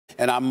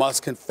And I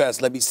must confess,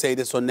 let me say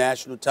this on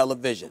national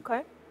television.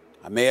 Okay.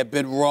 I may have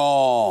been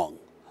wrong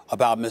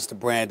about Mr.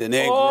 Brandon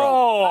Ingram.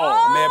 Oh.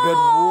 I may have been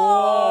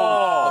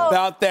wrong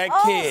about that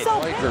kid. So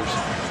Lakers.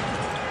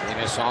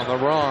 Venus on the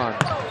run.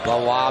 The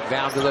lob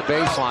down to the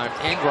baseline.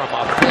 Ingram,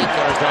 a fake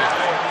and a dunk.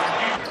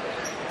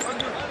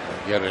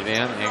 Get it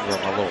in.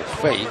 Ingram, a little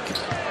fake.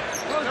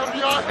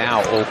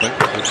 Now open.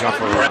 The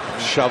jumper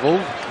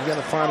shoveled. You got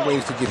to find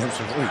ways to get him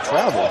some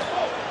travel.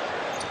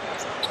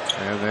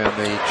 And then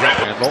the jump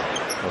handle.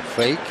 A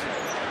fake.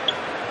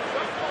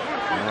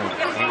 And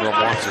Ingram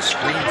wants a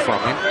screen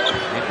from him.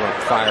 Ingram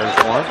fires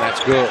one.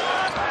 That's good.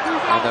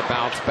 And the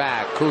bounce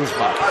back.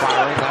 Kuzma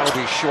firing. That'll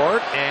be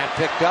short. And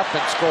picked up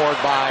and scored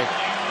by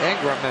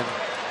Ingram. And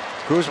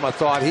Kuzma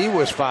thought he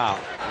was fouled.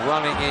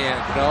 Running in.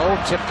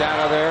 No. Tipped out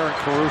of there. And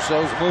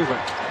Caruso's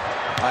moving.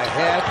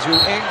 Ahead to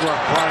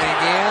Ingram. Running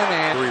in.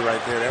 And Three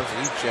right there. That was a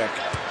heat check.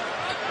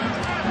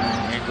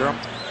 Ingram.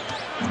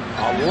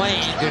 A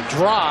lane to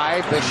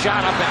drive. The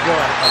shot up and good.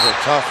 That was a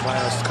tough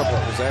last couple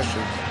of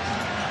possessions.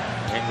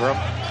 Ingram.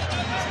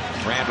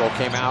 Randall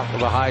came out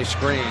with a high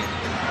screen.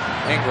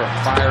 Ingram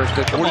fires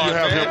to What do you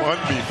have him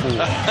unbe for?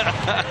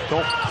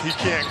 He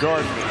can't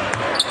guard me.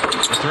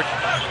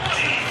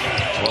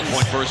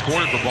 12-point first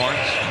quarter for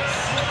Barnes.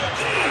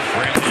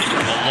 Brandon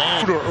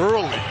alone.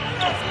 Early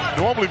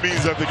normally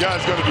means that the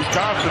guy's going to be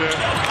confident.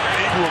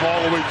 Ingram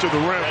all the way to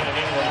the rim.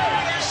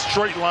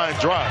 Straight line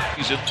drive.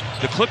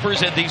 The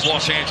Clippers and these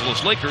Los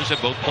Angeles Lakers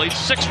have both played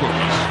 6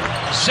 rookies.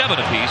 7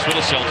 apiece for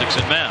the Celtics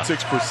and Mavs.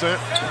 6%.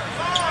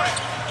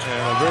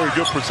 And a very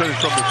good percentage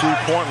from the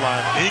three-point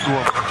line.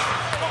 Ingram.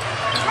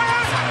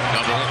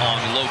 Double on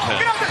Lopez.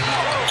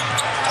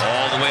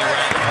 All the way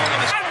around the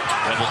horn.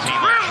 Double team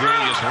on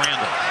Julius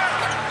Randle.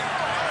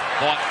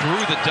 Fought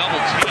through the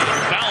double team.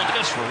 Found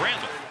this for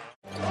Randle.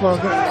 Well,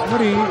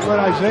 what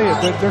Isaiah,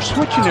 they're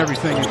switching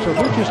everything, and so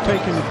they're just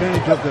taking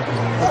advantage of the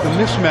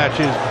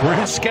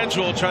mismatches.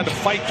 Schedule trying to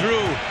fight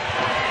through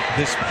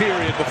this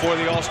period before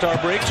the All-Star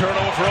break.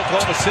 Turnover for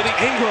Oklahoma City.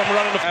 Ingram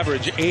running the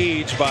average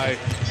age by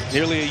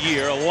nearly a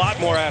year. A lot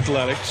more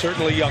athletic,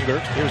 certainly younger.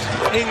 Here's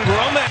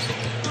Ingram.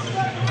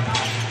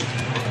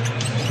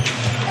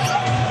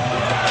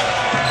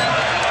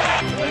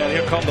 And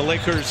here come the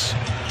Lakers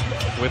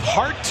with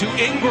Hart to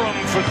Ingram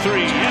for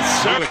 3.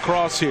 Yes, sir.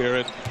 Across here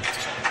at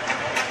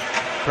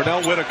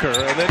Pernell Whitaker,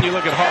 and then you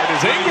look at Hart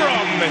as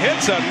Ingram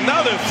hits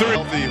another 3.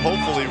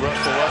 Hopefully,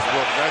 Russell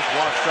Westbrook. Nice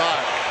block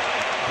shot.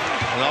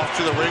 And off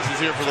to the races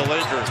here for the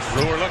Lakers.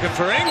 Brewer looking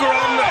for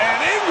Ingram,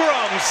 and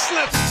Ingram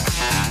slips.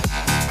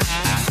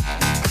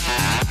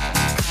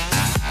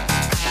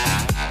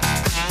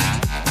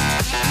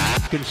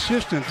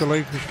 Consistent the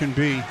Lakers can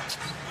be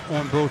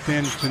on both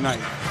ends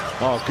tonight.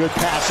 Oh, good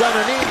pass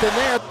underneath and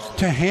there.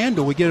 To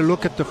handle, we get a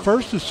look at the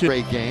first assist.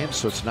 Great game,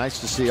 so it's nice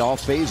to see all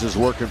phases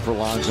working for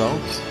Lonzo.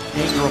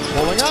 Ingram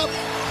pulling up.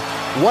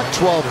 What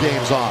 12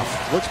 games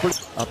off? Looks pretty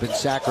up in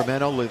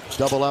Sacramento.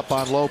 Double up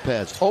on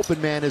Lopez.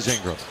 Open man is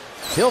Ingram.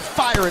 He'll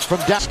fire it from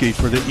down.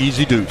 For the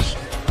easy deuce.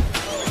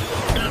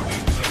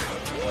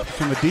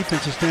 From a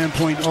defensive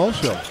standpoint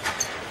also.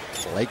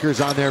 Lakers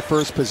on their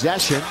first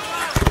possession.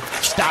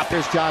 Stop,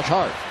 there's Josh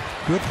Hart.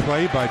 Good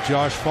play by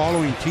Josh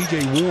following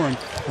T.J. Warren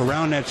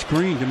around that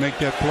screen to make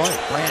that play.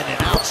 Brandon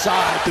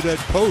outside to that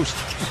post.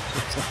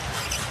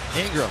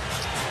 Ingram.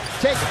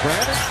 Take it,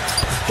 Brandon.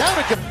 Down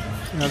it.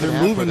 Now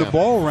they're moving the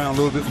ball around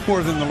a little bit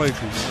more than the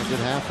Lakers. A good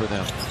half for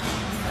them.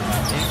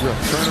 Ingram,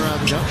 turn around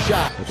the jump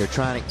shot. But they're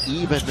trying to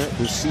even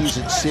the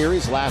season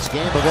series. Last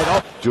game of it.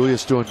 Oh,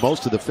 Julius doing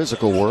most of the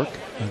physical work.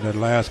 And that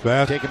last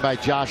basket. Taken by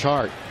Josh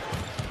Hart.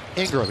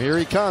 Ingram, here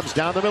he comes.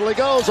 Down the middle he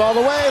goes, all the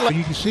way.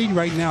 You can see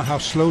right now how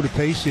slow the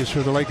pace is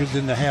for the Lakers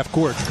in the half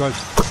court, because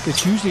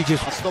it's usually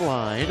just... That's the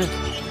line.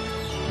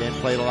 Ken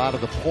played a lot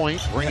of the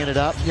point, bringing it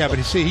up. Yeah, but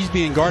you see, he's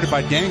being guarded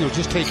by Daniel.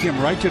 Just take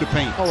him right to the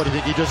paint. Oh, what do you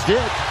think he just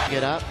did?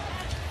 Get up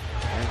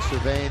and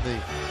surveying the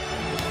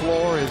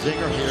floor is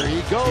Ingram. Here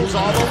he goes,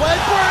 all the way.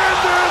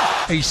 Brandon!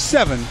 A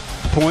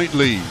 7-point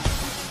lead.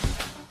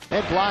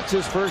 And blocks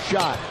his first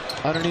shot.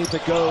 Underneath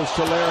it goes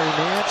to Larry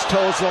Nance,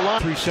 toes the line.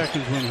 3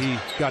 seconds when he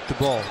got the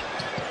ball.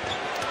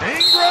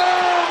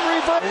 Ingram,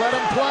 reverse. Let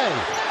him play.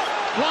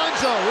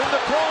 Lonzo in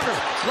the corner.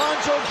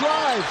 Lonzo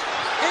drives.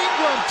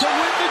 Ingram to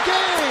win the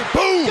game.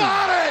 Boom!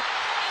 Got it!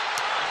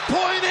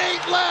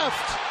 0.8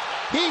 left.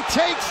 He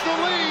takes the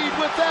lead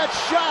with that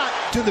shot.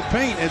 To the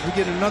paint as we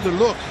get another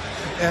look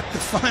at the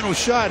final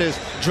shot is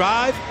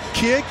drive,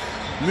 kick,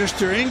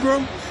 Mr.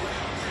 Ingram,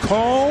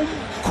 calm,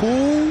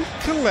 cool,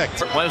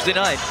 collect. Wednesday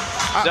night,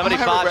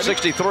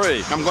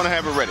 75-63. I'm going to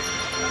have it ready.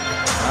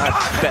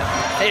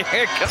 Hey,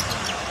 here it comes.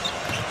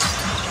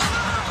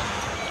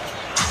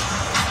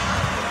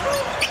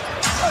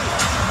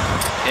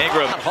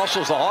 Ingram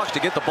hustles the Hawks to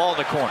get the ball in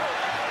the corner.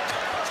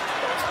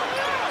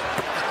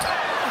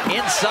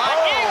 Inside,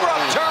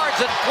 Ingram turns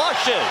and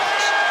flushes.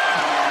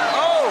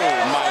 Oh,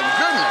 my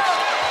goodness.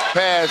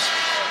 Pass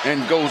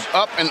and goes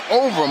up and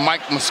over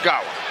Mike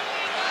Muscala.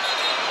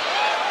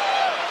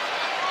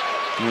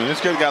 I mean, this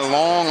kid's got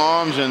long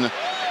arms and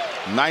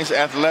Nice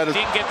athleticism.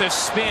 Didn't get the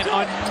spin.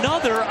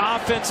 Another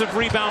offensive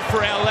rebound for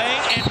LA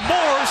and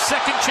more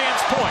second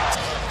chance points.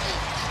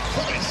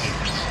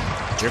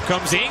 Here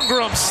comes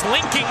Ingram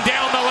slinking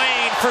down the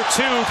lane for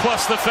 2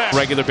 plus the foul.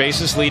 Regular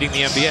basis leading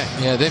the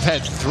NBA. Yeah, they've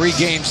had 3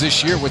 games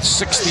this year with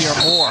 60 or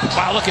more.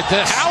 Wow, look at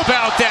this. How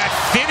about that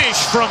finish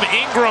from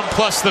Ingram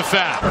plus the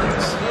foul?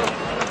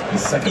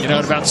 You know,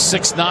 at about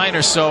 6'9"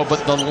 or so,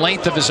 but the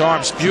length of his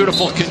arms,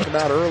 beautiful. Came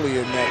out early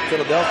in that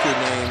Philadelphia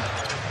game,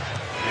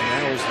 and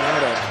that was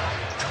not a...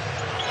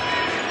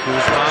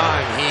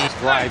 Kuzma, he's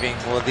driving.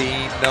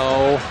 Levine,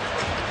 no.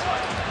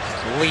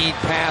 Lead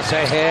pass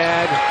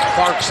ahead.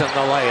 Clarkson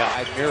the layup.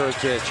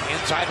 Mirotic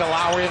inside to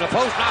Lowry in the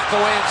post, knocked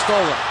away and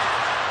stolen.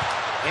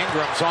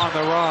 Ingram's on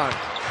the run.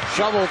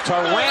 Shovel to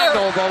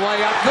Randall, the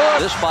layup.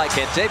 Good. This by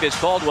Kentavious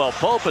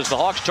Caldwell-Pope as the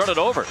Hawks turn it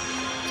over.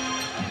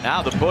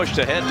 Now the push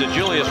to head to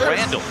Julius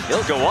Randle.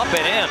 He'll go up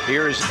and in.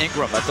 Here's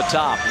Ingram at the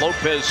top.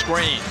 Lopez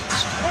screens.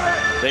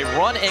 They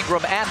run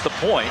Ingram at the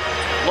point.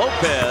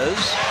 Lopez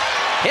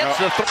hits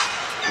the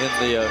in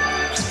the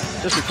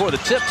just before the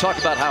tip. Talk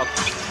about how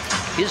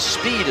his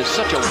speed is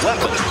such a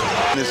weapon.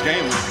 In this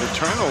game, the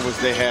turnovers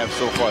they have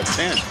so far,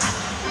 10.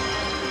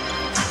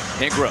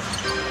 Ingram.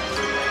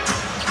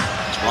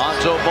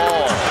 Lonzo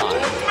Ball.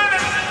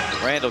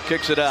 Randall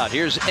kicks it out.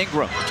 Here's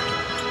Ingram.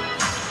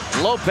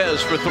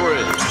 Lopez for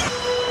 3.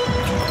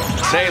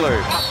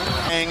 Taylor.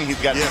 He's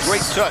got a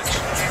great touch.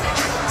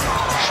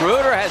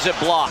 Schroeder has it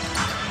blocked.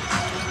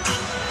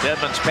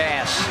 Dedmon's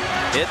pass.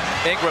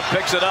 Ingram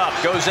picks it up.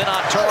 Goes in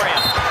on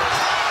Torian.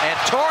 And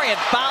Torian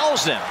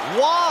fouls him.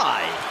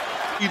 Why?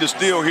 He's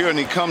still here, and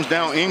he comes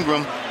down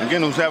Ingram,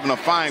 again, who's having a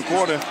fine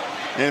quarter.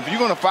 And if you're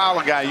going to foul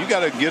a guy, you got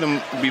to get him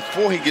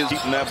before he gets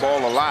eating that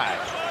ball alive.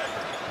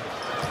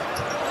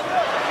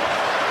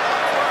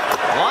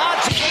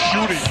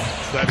 Shooting,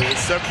 that is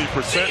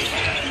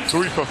 70%.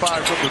 3 for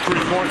 5 from the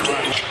three-point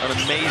line. An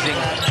amazing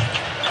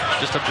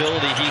just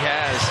ability he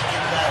has.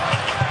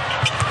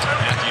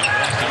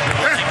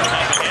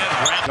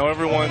 I know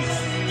everyone's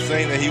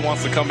saying that he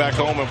wants to come back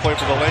home and play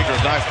for the Lakers.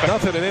 Nice.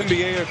 Nothing an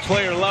NBA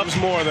player loves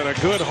more than a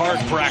good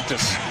hard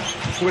practice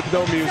with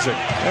no music.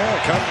 Yeah,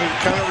 kind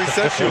of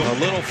resets you.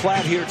 A little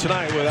flat here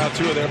tonight without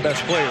 2 of their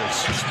best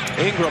players.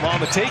 Ingram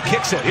on the take,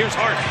 kicks it. Here's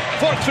Hart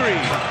for 3.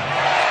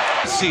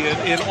 See it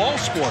in all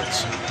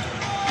sports.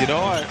 You know,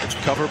 I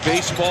cover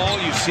baseball.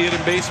 You see it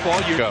in baseball.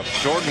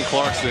 Jordan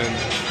Clarkson,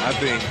 I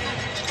think,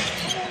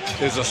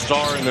 is a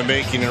star in the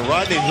making, and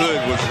Rodney Hood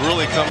was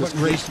really coming.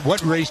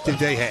 What race did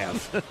they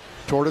have?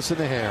 Tortoise in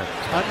the hair.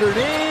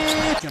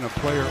 Underneath. Can a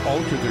player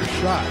alter their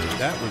shot?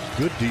 That was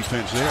good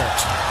defense there.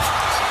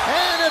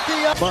 And at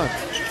the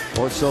month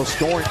or so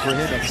scoring for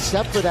him,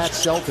 except for that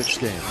Celtics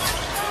game.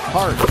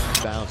 Hart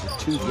bounds in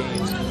 2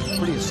 games.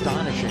 Pretty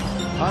astonishing.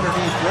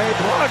 Underneath, great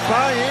block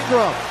by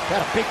Ingram.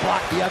 Got a big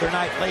block the other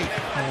night late.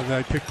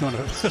 They picked on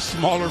a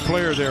smaller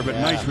player there, but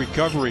nice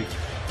recovery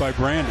by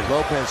Brandon.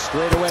 Lopez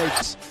straight away.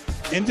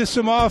 Into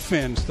some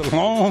offense, the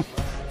long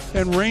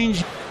and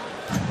range.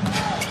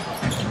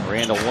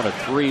 Randall, one of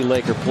 3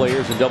 Laker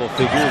players in double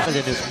figures.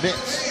 In his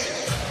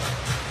mitts.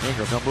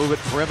 Ingram, they'll move it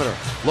perimeter.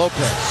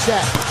 Lopez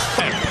set.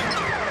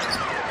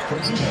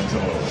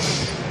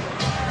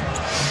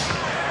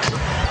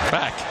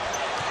 Back.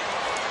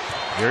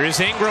 Here is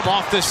Ingram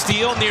off the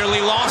steal,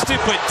 nearly lost it,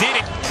 but did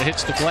it. It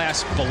hits the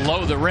glass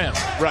below the rim.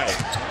 Right.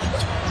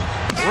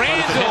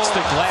 Randall hits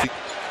the glass.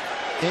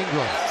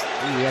 Ingram.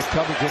 He had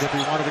Covington if he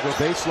wanted to go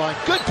baseline.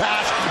 Good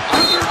pass.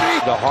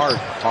 Underneath. The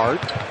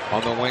Hart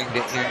on the wing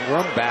to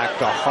Ingram. Back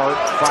to Hart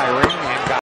firing and got